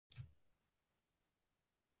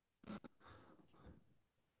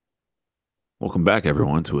Welcome back,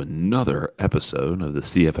 everyone, to another episode of the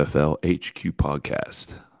CFFL HQ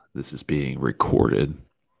podcast. This is being recorded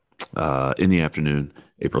in the afternoon,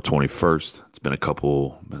 April 21st. It's been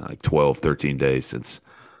like 12, 13 days since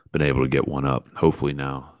I've been able to get one up. Hopefully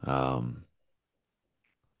now, as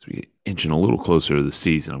we get inching a little closer to the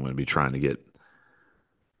season, I'm going to be trying to get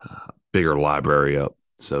a bigger library up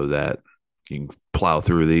so that you can plow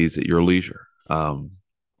through these at your leisure.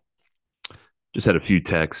 Just had a few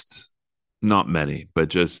texts, not many, but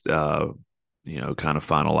just kind of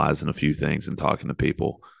finalizing a few things and talking to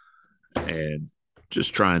people, and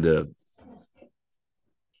just trying to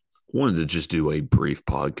wanted to just do a brief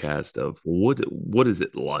podcast of what is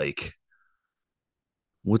it like?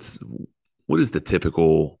 What's what is the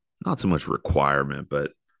typical, not so much requirement,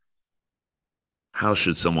 but how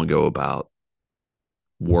should someone go about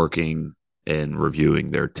working and reviewing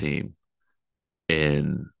their team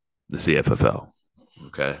in the CFFL?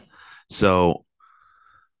 Okay. So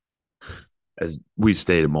as we've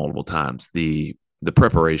stated multiple times, the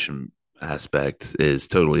preparation aspect is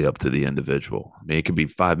totally up to the individual. I mean, it could be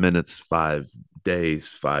 5 minutes, 5 days,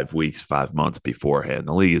 5 weeks, 5 months beforehand.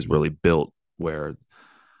 The league is really built where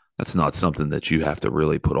that's not something that you have to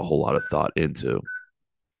really put a whole lot of thought into.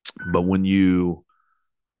 But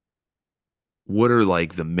what are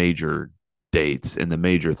like the major dates and the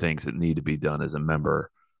major things that need to be done as a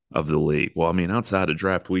member of the league? Well, I mean, outside of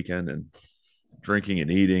draft weekend and drinking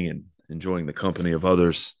and eating and enjoying the company of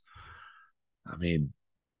others, I mean,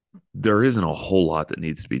 there isn't a whole lot that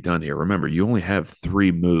needs to be done here. Remember, you only have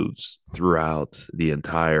three moves throughout the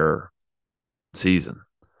entire season.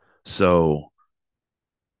 So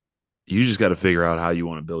you just got to figure out how you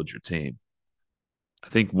want to build your team. I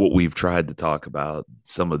think what we've tried to talk about,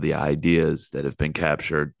 some of the ideas that have been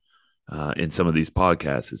captured in some of these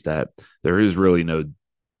podcasts, is that there is really no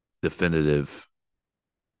definitive,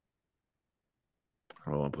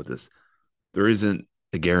 how do I want to put this? There isn't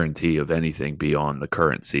a guarantee of anything beyond the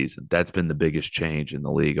current season. That's been the biggest change in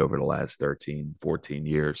the league over the last 13, 14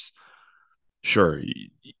 years. Sure,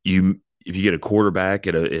 you if you get a quarterback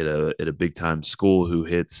at a big time school who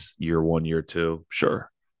hits year one, year two,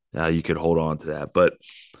 sure, you could hold on to that. But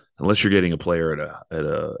unless you're getting a player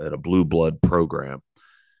at a blue blood program,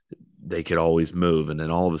 they could always move, and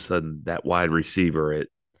then all of a sudden, that wide receiver at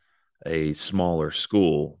a smaller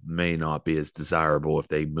school may not be as desirable if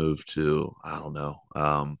they move to, I don't know,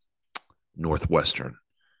 Northwestern,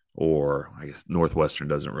 or I guess Northwestern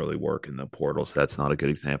doesn't really work in the portal, so that's not a good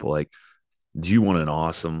example. Like, do you want an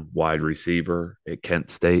awesome wide receiver at Kent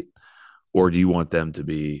State, or do you want them to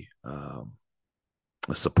be a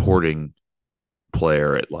supporting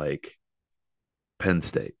player at like Penn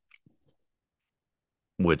State,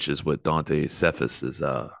 which is what Dante Cephas is?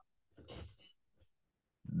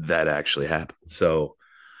 That actually happened. So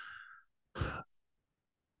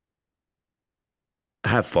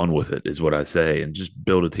have fun with it is what I say, and just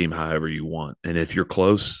build a team however you want. And if you're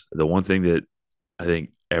close, the one thing that I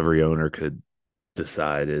think every owner could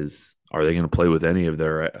decide is, are they going to play with any of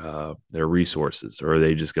their resources, or are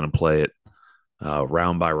they just going to play it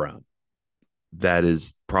round by round? That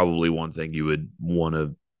is probably one thing you would want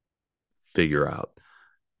to figure out.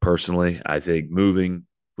 Personally, I think moving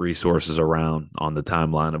resources around on the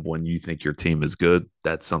timeline of when you think your team is good,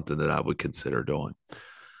 that's something that I would consider doing.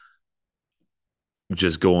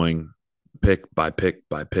 Just going pick by pick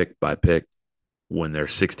by pick by pick when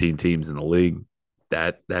there's 16 teams in the league,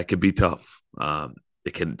 that could be tough.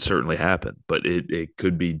 It can certainly happen, but it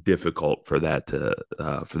could be difficult for that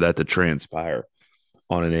to transpire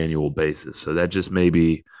on an annual basis. So that just may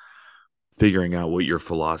be figuring out what your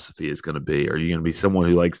philosophy is going to be. Are you going to be someone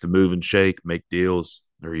who likes to move and shake, make deals,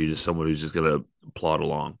 or are you just someone who's just going to plod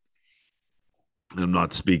along? And I'm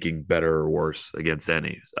not speaking better or worse against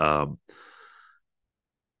any, but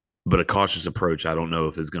a cautious approach, I don't know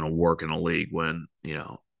if is going to work in a league when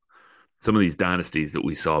some of these dynasties that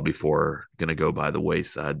we saw before are going to go by the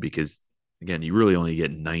wayside because, again, you really only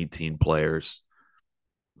get 19 players,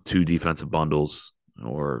 two defensive bundles,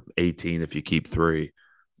 or 18 if you keep three,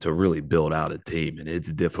 to really build out a team. And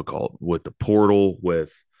it's difficult with the portal,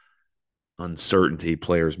 with uncertainty,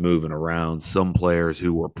 players moving around. Some players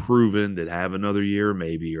who were proven that have another year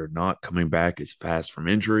maybe are not coming back as fast from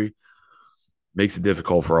injury. Makes it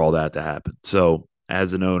difficult for all that to happen. So,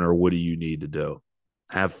 as an owner, what do you need to do?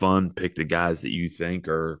 Have fun, pick the guys that you think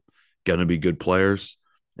are going to be good players,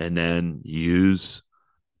 and then use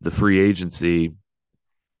the free agency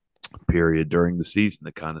period during the season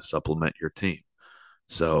to kind of supplement your team.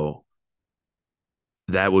 So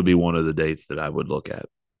that would be one of the dates that I would look at.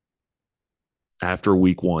 After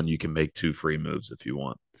week one, you can make two free moves if you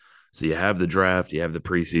want. So you have the draft, you have the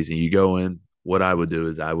preseason, you go in, what I would do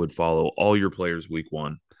is I would follow all your players week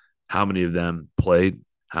one. How many of them played?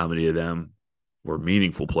 How many of them were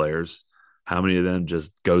meaningful players? How many of them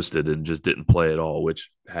just ghosted and just didn't play at all,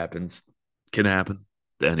 which can happen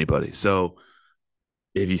to anybody. So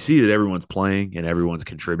if you see that everyone's playing and everyone's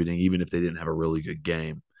contributing, even if they didn't have a really good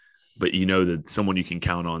game, but you know that someone you can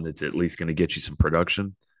count on that's at least going to get you some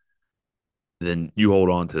production, then you hold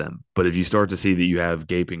on to them. But if you start to see that you have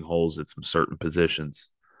gaping holes at some certain positions,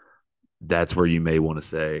 that's where you may want to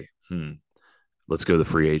say, let's go the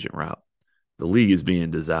free agent route. The league is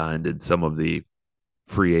being designed, and some of the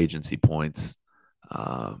free agency points,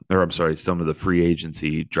 or I'm sorry, some of the free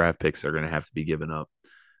agency draft picks are going to have to be given up.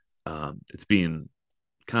 It's being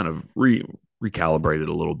kind of recalibrated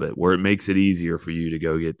a little bit, where it makes it easier for you to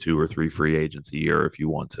go get 2 or 3 free agents a year if you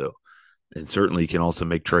want to. And certainly you can also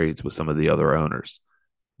make trades with some of the other owners.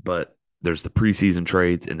 But there's the preseason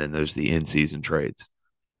trades and then there's the in-season trades.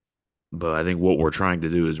 But I think what we're trying to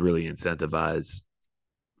do is really incentivize,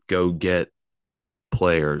 go get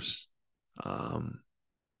players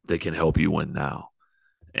that can help you win now.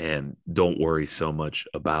 And don't worry so much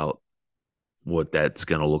about what that's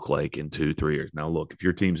going to look like in 2-3 years. Now, look, if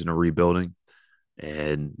your team's in a rebuilding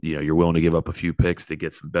and you're willing to give up a few picks to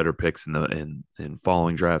get some better picks in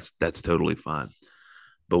following drafts, that's totally fine.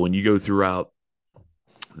 But when you go throughout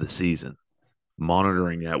the season,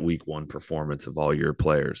 monitoring that week one performance of all your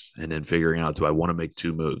players and then figuring out, do I want to make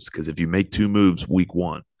 2 moves? Because if you make 2 moves week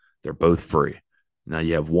one, they're both free. Now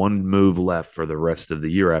you have 1 move left for the rest of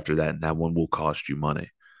the year after that, and that one will cost you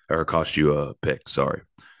money or cost you a pick. Sorry.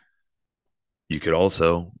 You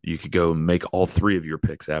could go make all 3 of your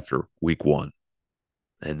picks after week one.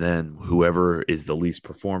 And then whoever is the least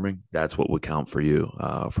performing, that's what would count for you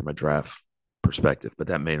from a draft perspective. But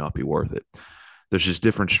that may not be worth it. There's just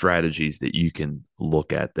different strategies that you can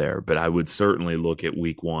look at there. But I would certainly look at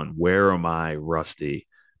week one. Where am I rusty?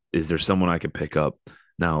 Is there someone I could pick up?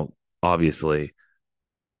 Now, obviously,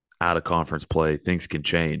 out of conference play, things can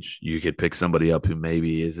change. You could pick somebody up who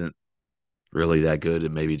maybe isn't really that good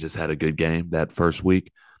and maybe just had a good game that first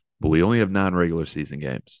week. But we only have 9 regular season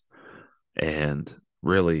games. And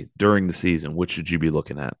really, during the season, what should you be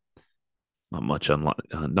looking at? Not much, not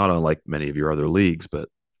unlike many of your other leagues, but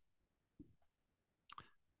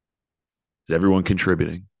is everyone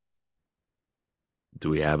contributing? Do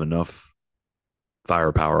we have enough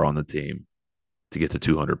firepower on the team to get to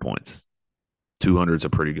 200 points? 200 is a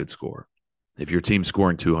pretty good score. If your team's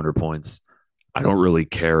scoring 200 points, I don't really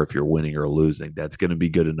care if you're winning or losing. That's going to be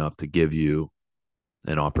good enough to give you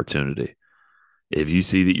an opportunity. If you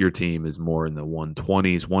see that your team is more in the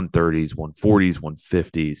 120s, 130s, 140s,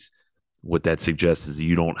 150s, what that suggests is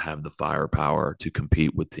you don't have the firepower to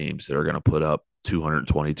compete with teams that are going to put up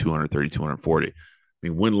 220, 230, 240. I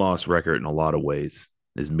mean, win-loss record in a lot of ways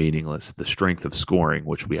is meaningless. The strength of scoring,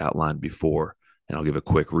 which we outlined before, and I'll give a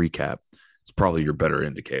quick recap, it's probably your better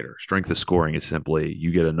indicator. Strength of scoring is simply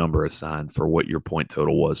you get a number assigned for what your point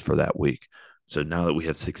total was for that week. So now that we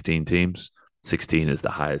have 16 teams, 16 is the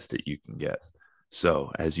highest that you can get.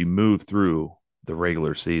 So as you move through the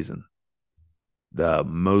regular season, the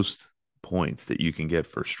most points that you can get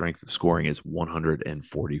for strength of scoring is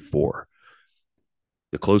 144.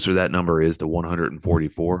 The closer that number is to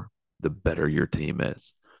 144, the better your team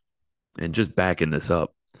is. And just backing this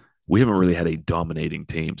up, we haven't really had a dominating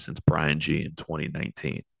team since Brian G in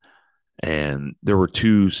 2019. And there were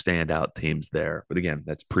 2 standout teams there. But again,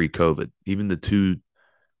 that's pre-COVID. Even the 2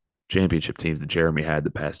 championship teams that Jeremy had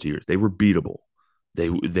the past 2 years, they were beatable.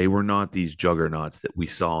 They were not these juggernauts that we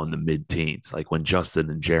saw in the mid-teens. Like when Justin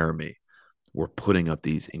and Jeremy were putting up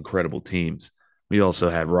these incredible teams, we also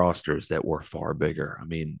had rosters that were far bigger. I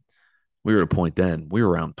mean, we were at a point then, we were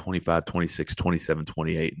around 25, 26, 27,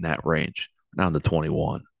 28 in that range, down to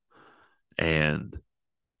 21. And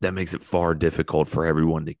that makes it far difficult for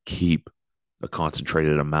everyone to keep a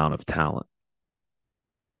concentrated amount of talent.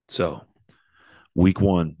 So week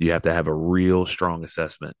one, you have to have a real strong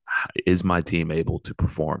assessment. Is my team able to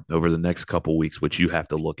perform over the next couple weeks? What you have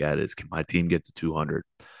to look at is, can my team get to 200?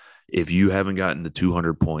 If you haven't gotten to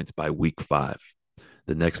 200 points by week 5,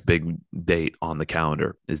 the next big date on the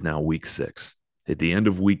calendar is now week 6. At the end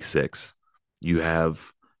of week 6, you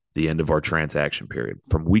have the end of our transaction period.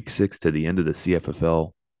 From week 6 to the end of the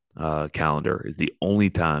CFFL calendar is the only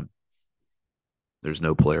time there's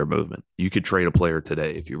no player movement. You could trade a player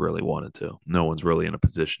today if you really wanted to. No one's really in a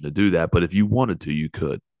position to do that, but if you wanted to, you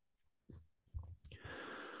could.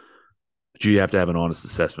 But you have to have an honest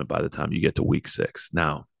assessment by the time you get to week 6.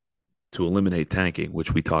 Now, to eliminate tanking,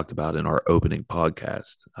 which we talked about in our opening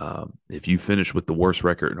podcast, if you finish with the worst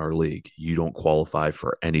record in our league, you don't qualify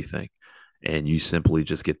for anything. and you simply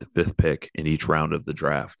just get the fifth pick in each round of the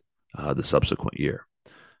draft the subsequent year.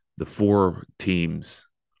 The four teams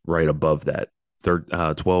right above that,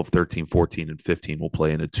 12, 13, 14, and 15, will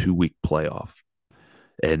play in a 2-week playoff.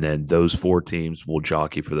 And then those four teams will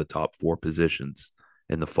jockey for the top four positions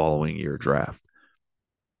in the following year draft.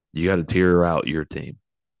 You got to tier out your team,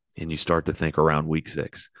 and you start to think around week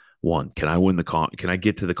 6. One, can I win can I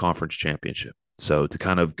get to the conference championship? So to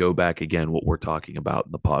kind of go back again, what we're talking about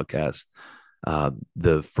in the podcast,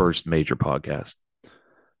 the first major podcast,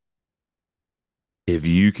 if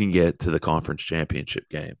you can get to the conference championship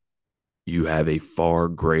game, you have a far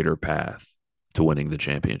greater path to winning the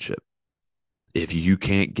championship. If you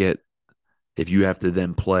can't get, if you have to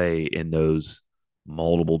then play in those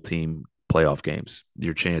multiple team playoff games,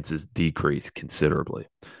 your chances decrease considerably.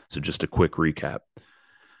 So just a quick recap.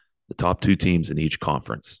 The top two teams in each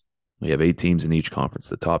conference, we have 8 teams in each conference.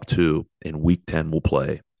 The top two in week 10 will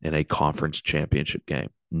play in a conference championship game.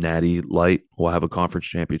 Natty Light will have a conference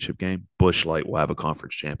championship game. Busch Light will have a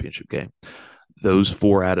conference championship game. Those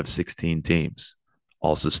 4 out of 16 teams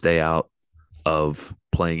also stay out of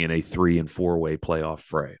playing in a 3 and 4-way playoff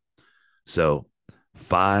fray. So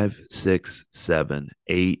 5, 6, 7,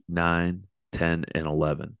 8, 9, 10, and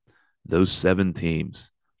 11. Those 7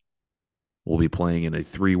 teams will be playing in a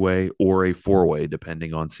 3-way or a 4-way,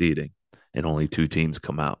 depending on seeding, and only 2 teams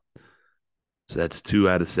come out. So that's 2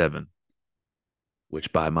 out of 7,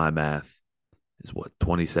 which by my math is what,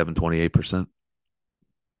 27, 28%?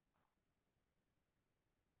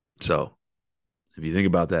 So if you think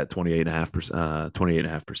about that, 28.5%,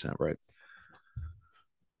 28.5%, right?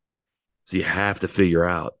 So you have to figure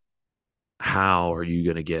out, how are you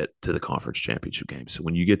going to get to the conference championship game? So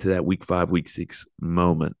when you get to that week 5, week 6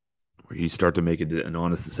 moment where you start to make an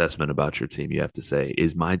honest assessment about your team, you have to say,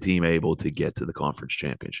 is my team able to get to the conference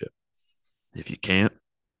championship? If you can't,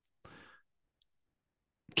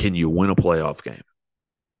 can you win a playoff game?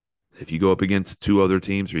 If you go up against 2 other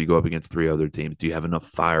teams or you go up against 3 other teams, do you have enough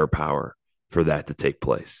firepower for that to take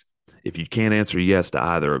place? If you can't answer yes to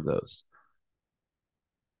either of those,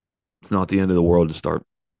 it's not the end of the world to start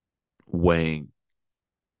weighing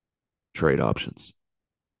trade options.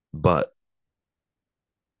 But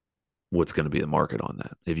what's going to be the market on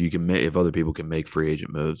that? If other people can make free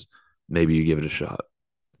agent moves, maybe you give it a shot.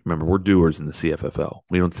 Remember, we're doers in the CFFL.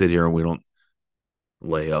 We don't sit here and we don't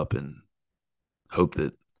lay up and hope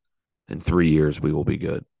that in 3 years we will be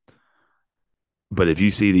good. But if you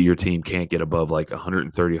see that your team can't get above like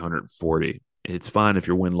 130, 140, it's fine if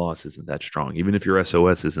your win-loss isn't that strong. Even if your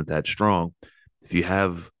SOS isn't that strong, if you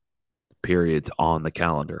have periods on the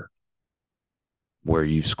calendar where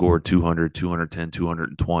you've scored 200, 210,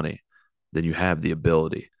 220, then you have the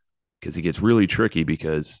ability. Because it gets really tricky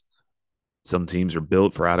because some teams are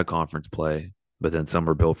built for out-of-conference play, but then some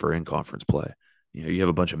are built for in-conference play. You have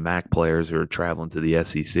a bunch of MAC players who are traveling to the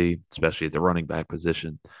SEC, especially at the running back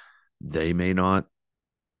position. They may not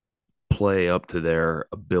play up to their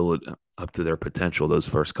ability, up to their potential those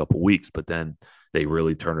first couple weeks, but then they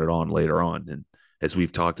really turn it on later on. And as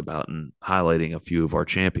we've talked about and highlighting a few of our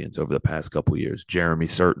champions over the past couple of years, Jeremy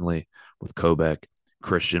certainly with Kobek,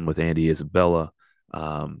 Christian with Andy Isabella,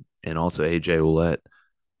 and also AJ Ouellette.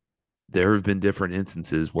 There have been different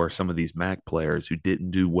instances where some of these MAC players who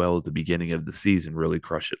didn't do well at the beginning of the season really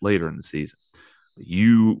crush it later in the season.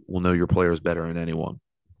 You will know your players better than anyone.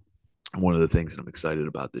 One of the things that I'm excited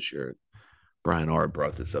about this year, Brian R.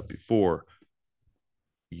 brought this up before,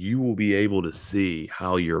 you will be able to see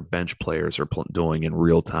how your bench players are doing in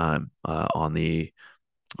real time on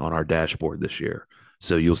our dashboard this year.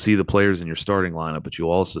 So you'll see the players in your starting lineup, but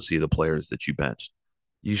you'll also see the players that you benched.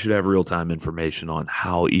 You should have real-time information on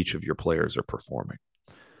how each of your players are performing.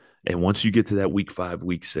 And once you get to that week 5,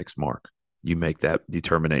 week 6 mark, you make that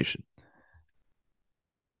determination.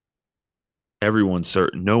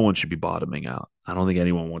 No one should be bottoming out. I don't think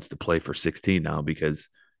anyone wants to play for 16 now, because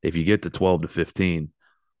if you get to 12 to 15,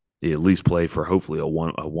 you at least play for hopefully a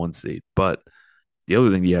one seed. But the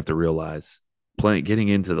other thing you have to realize, getting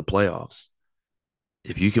into the playoffs,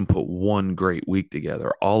 if you can put one great week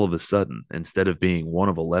together, all of a sudden, instead of being one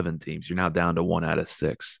of 11 teams, you're now down to 1 out of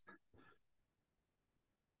 6.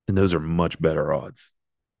 And those are much better odds.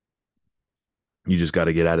 You just got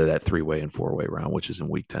to get out of that 3-way and 4-way round, which is in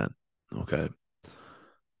week 10. Okay.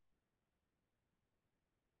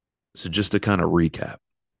 So just to kind of recap,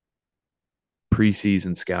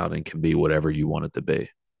 preseason scouting can be whatever you want it to be.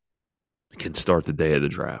 It can start the day of the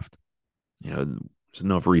draft. There's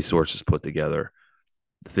enough resources put together.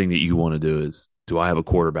 The thing that you want to do is, do I have a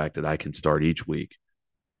quarterback that I can start each week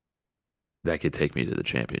that could take me to the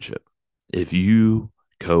championship? If you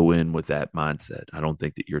go in with that mindset. I don't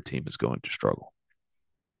think that your team is going to struggle.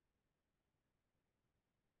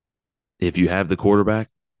 If you have the quarterback,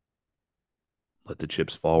 let the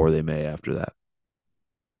chips fall where they may after that.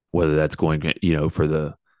 Whether that's going, for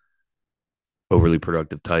the overly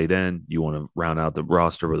productive tight end, you want to round out the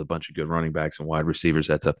roster with a bunch of good running backs and wide receivers,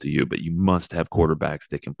 that's up to you. But you must have quarterbacks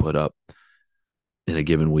that can put up in a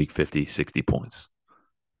given week 50, 60 points.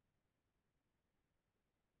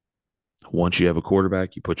 Once you have a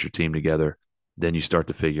quarterback, you put your team together. Then you start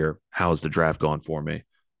to figure, how's the draft gone for me?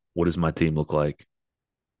 What does my team look like?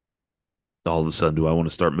 All of a sudden, do I want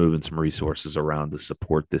to start moving some resources around to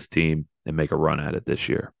support this team and make a run at it this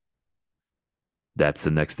year? That's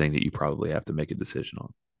the next thing that you probably have to make a decision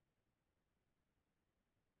on.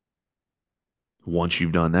 Once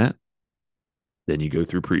you've done that, then you go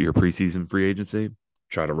through your preseason free agency,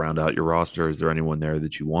 try to round out your roster. Is there anyone there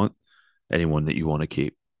that you want? Anyone that you want to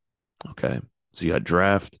keep? Okay. So you got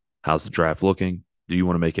draft. How's the draft looking? Do you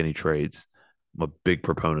want to make any trades? I'm a big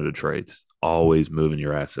proponent of trades, always moving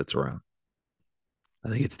your assets around. I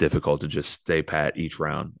think it's difficult to just stay pat each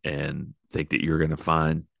round and think that you're going to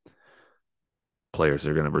find players that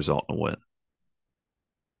are going to result in a win.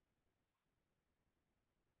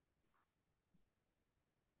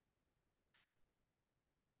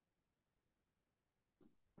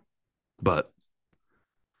 But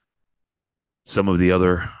some of the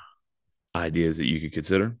other ideas that you could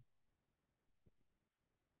consider,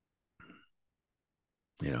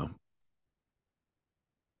 you know,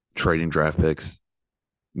 trading draft picks,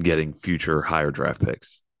 getting future higher draft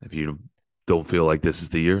picks. If you don't feel like this is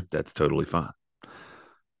the year, that's totally fine.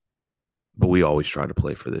 But we always try to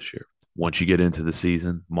play for this year. Once you get into the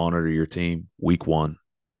season, monitor your team. Week one,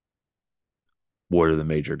 what are the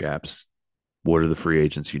major gaps? What are the free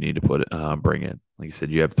agents you need to bring in? Like you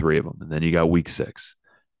said, you have three of them, and then you got week six.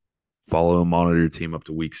 Follow and monitor your team up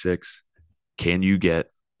to week six. Can you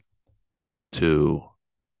get to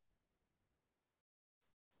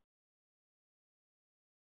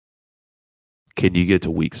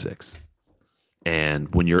week six?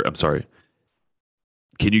 And when you're, I'm sorry,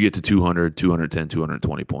 can you get to 200, 210,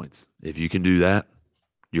 220 points? If you can do that,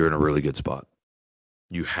 you're in a really good spot.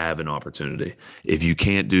 You have an opportunity. If you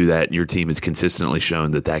can't do that and your team has consistently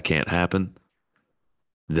shown that that can't happen,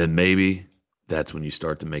 then maybe that's when you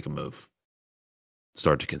start to make a move.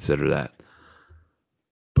 Start to consider that.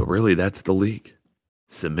 But really, that's the league.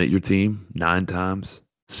 Submit your team 9 times,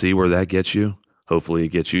 see where that gets you. Hopefully, it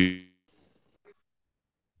gets you.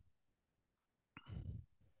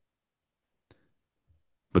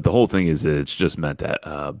 But the whole thing is that it's just meant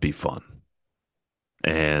to be fun.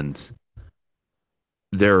 And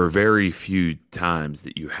there are very few times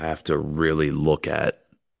that you have to really look at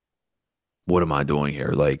what am I doing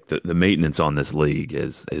here? Like the maintenance on this league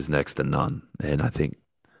is next to none. And I think,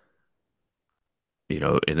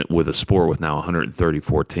 with a sport with now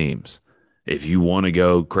 134 teams, if you want to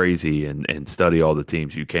go crazy and study all the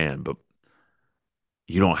teams, you can, but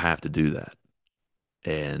you don't have to do that.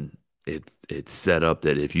 And it's set up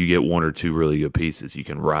that if you get one or two really good pieces, you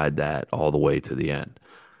can ride that all the way to the end.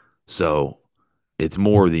 So it's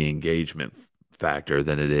more the engagement factor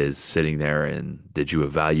than it is sitting there and did you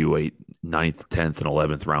evaluate ninth, 10th, and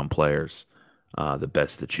 11th round players the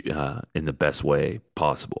best that you in the best way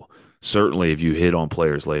possible. Certainly, if you hit on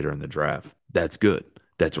players later in the draft, that's good.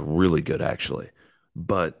 That's really good, actually.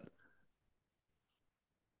 But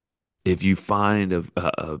if you find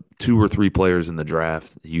two or three players in the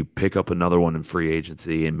draft, you pick up another one in free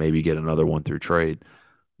agency and maybe get another one through trade,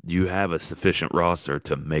 you have a sufficient roster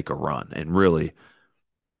to make a run. And really,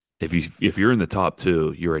 if you're in the top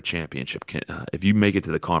two, you're a championship. If you make it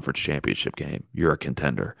to the conference championship game, you're a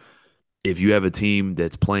contender. If you have a team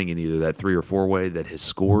that's playing in either that 3 or 4 way that has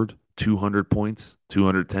scored 200 points,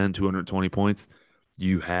 210, 220 points,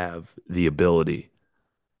 you have the ability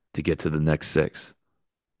to get to the next six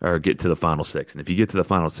or get to the final six. And if you get to the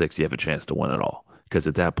final six, you have a chance to win it all because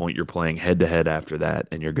at that point you're playing head to head after that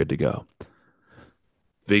and you're good to go.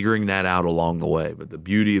 Figuring that out along the way. But the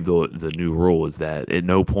beauty of the new rule is that at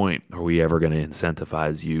no point are we ever going to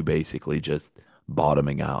incentivize you basically just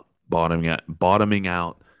bottoming out. Bottoming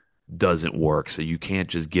out doesn't work. So you can't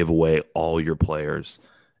just give away all your players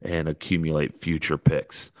and accumulate future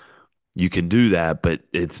picks. You can do that, but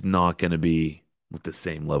it's not going to be with the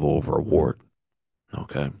same level of reward.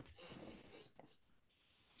 Okay.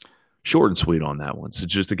 Short and sweet on that one. So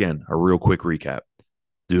just again, a real quick recap.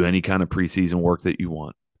 Do any kind of preseason work that you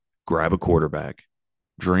want. Grab a quarterback.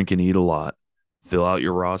 Drink and eat a lot. Fill out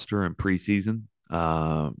your roster in preseason,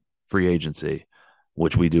 free agency,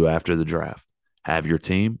 which we do after the draft. Have your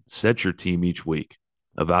team. Set your team each week.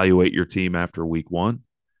 Evaluate your team after week one.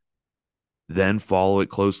 Then follow it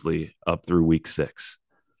closely up through week 6.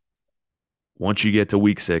 Once you get to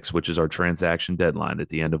week 6, which is our transaction deadline at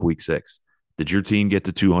the end of week 6, did your team get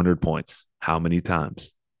to 200 points? How many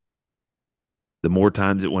times? The more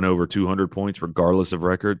times it went over 200 points, regardless of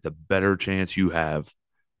record, the better chance you have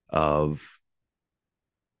of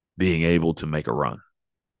being able to make a run.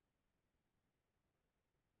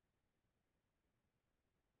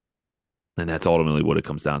 And that's ultimately what it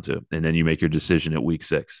comes down to. And then you make your decision at week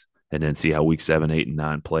 6 and then see how week 7, 8, and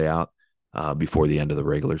 9 play out before the end of the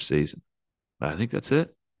regular season. I think that's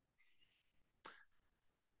it.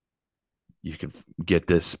 You can get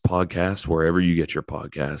this podcast wherever you get your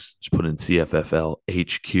podcasts. Just put in CFFL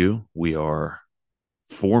HQ. We are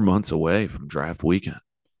 4 months away from draft weekend.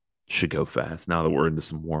 Should go fast now that we're into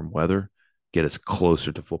some warm weather, get us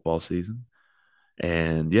closer to football season.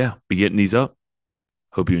 And yeah, be getting these up.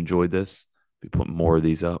 Hope you enjoyed this. Be putting more of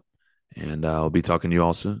these up. And I'll be talking to you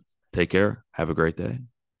all soon. Take care. Have a great day.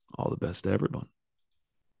 All the best to everyone.